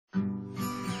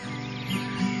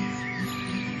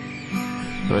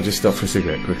I just stop for a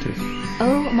cigarette quickly.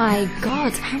 Oh my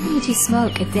god, how many do you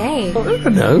smoke a day? Oh, I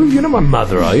don't know. You're not my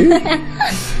mother, are you?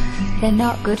 They're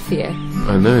not good for you.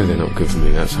 I know they're not good for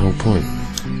me. That's the whole point.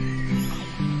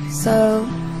 So,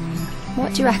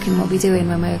 what do you reckon we'll be doing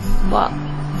when we're,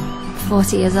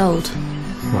 40 years old?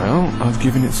 Well, I've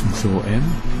given it some thought, Em,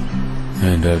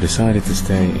 and I've decided to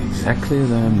stay exactly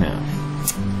as I am now.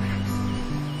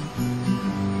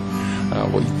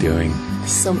 What are you doing?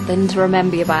 Something to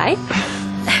remember you by.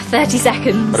 30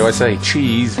 seconds. What do I say?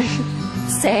 Cheese?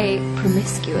 Say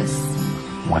promiscuous.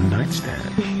 One night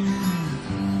stand.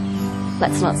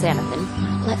 Let's not say anything.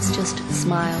 Let's just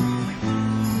smile.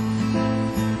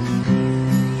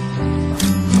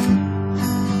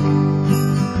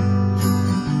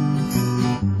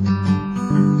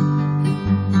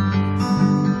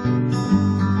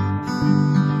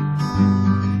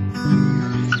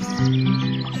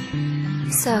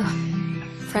 So,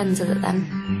 friends is it then?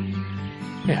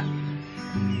 Yeah.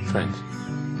 Friends.